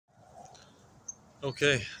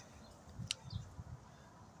Okay,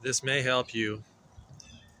 this may help you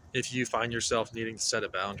if you find yourself needing to set a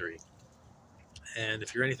boundary. And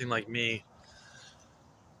if you're anything like me,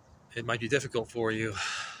 it might be difficult for you.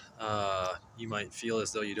 You might feel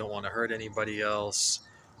as though you don't want to hurt anybody else,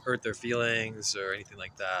 hurt their feelings, or anything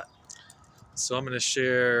like that. So I'm going to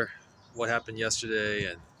share what happened yesterday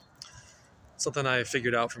and something I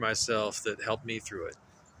figured out for myself that helped me through it.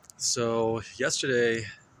 So yesterday,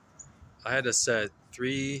 I had to set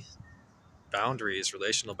three boundaries,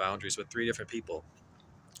 relational boundaries, with three different people.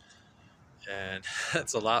 And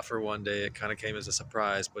that's a lot for one day. It kind of came as a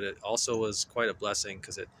surprise, but it also was quite a blessing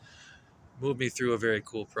because it moved me through a very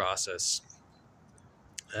cool process.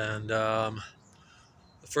 And the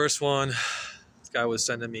first one, this guy was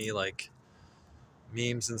sending me like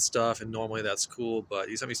memes and stuff, and normally that's cool, but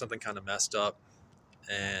he sent me something kind of messed up,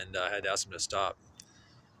 and I had to ask him to stop.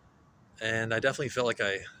 And I definitely felt like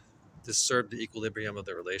I disturbed the equilibrium of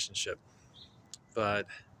the relationship, but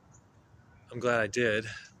I'm glad I did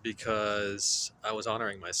because I was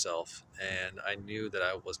honoring myself, and I knew that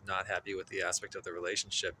I was not happy with the aspect of the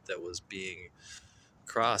relationship that was being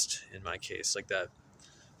crossed in my case. Like that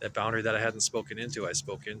boundary that I hadn't spoken into, I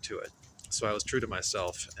spoke into it. So I was true to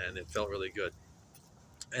myself, and it felt really good.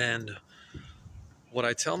 And what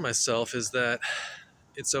I tell myself is that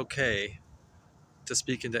it's okay to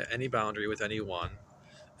speak into any boundary with anyone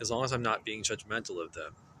as long as I'm not being judgmental of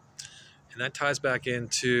them. And that ties back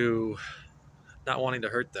into not wanting to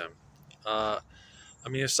hurt them. I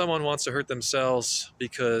mean, if someone wants to hurt themselves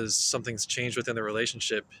because something's changed within the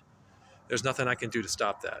relationship, there's nothing I can do to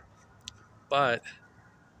stop that. But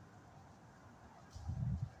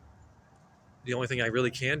the only thing I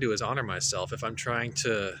really can do is honor myself. If I'm trying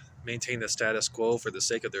to maintain the status quo for the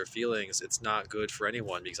sake of their feelings, it's not good for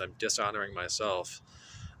anyone because I'm dishonoring myself.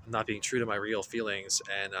 I'm not being true to my real feelings,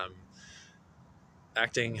 and I'm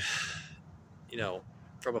acting,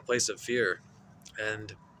 from a place of fear.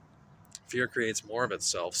 And fear creates more of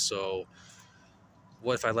itself. So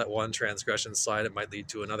what if I let one transgression slide? It might lead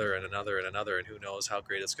to another and another and another, and who knows how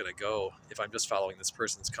great it's going to go if I'm just following this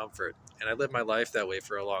person's comfort. And I lived my life that way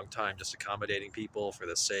for a long time, just accommodating people for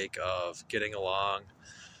the sake of getting along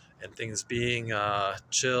and things being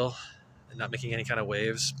chill and not making any kind of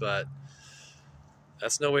waves. But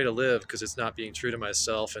that's no way to live because it's not being true to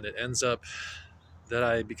myself, and it ends up that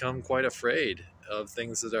I become quite afraid of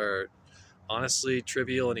things that are honestly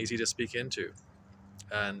trivial and easy to speak into.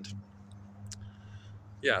 And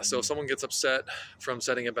yeah, so if someone gets upset from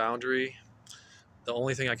setting a boundary, the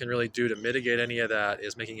only thing I can really do to mitigate any of that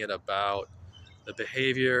is making it about the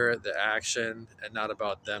behavior, the action, and not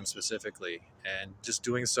about them specifically. And just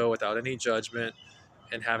doing so without any judgment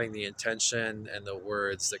and having the intention and the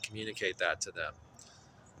words that communicate that to them.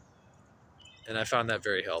 And I found that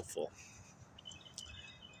very helpful.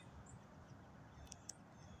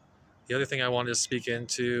 The other thing I wanted to speak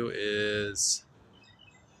into is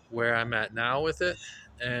where I'm at now with it.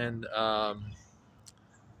 And I'm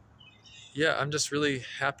just really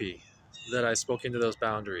happy that I spoke into those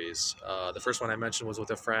boundaries. The first one I mentioned was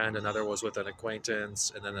with a friend, another was with an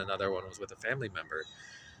acquaintance, and then another one was with a family member.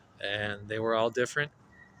 And they were all different.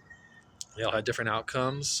 They all had different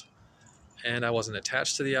outcomes. And I wasn't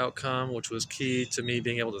attached to the outcome, which was key to me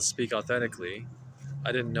being able to speak authentically.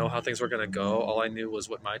 I didn't know how things were going to go. All I knew was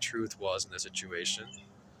what my truth was in the situation.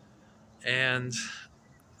 And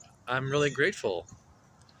I'm really grateful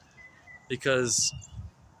because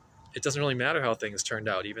it doesn't really matter how things turned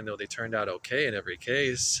out, even though they turned out okay in every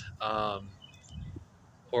case,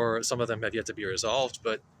 or some of them have yet to be resolved.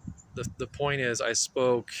 But the point is, I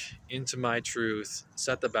spoke into my truth,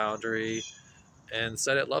 set the boundary, and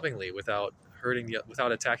said it lovingly without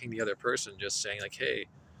without attacking the other person. Just saying like, "Hey,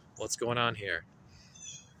 what's going on here?"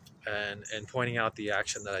 and pointing out the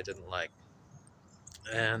action that I didn't like.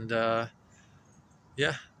 And I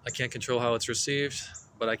can't control how it's received,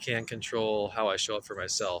 but I can control how I show up for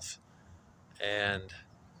myself. And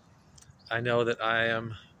I know that I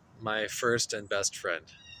am my first and best friend.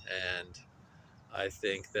 And I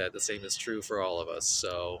think that the same is true for all of us.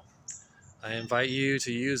 So I invite you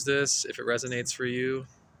to use this if it resonates for you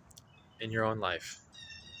in your own life.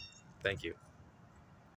 Thank you.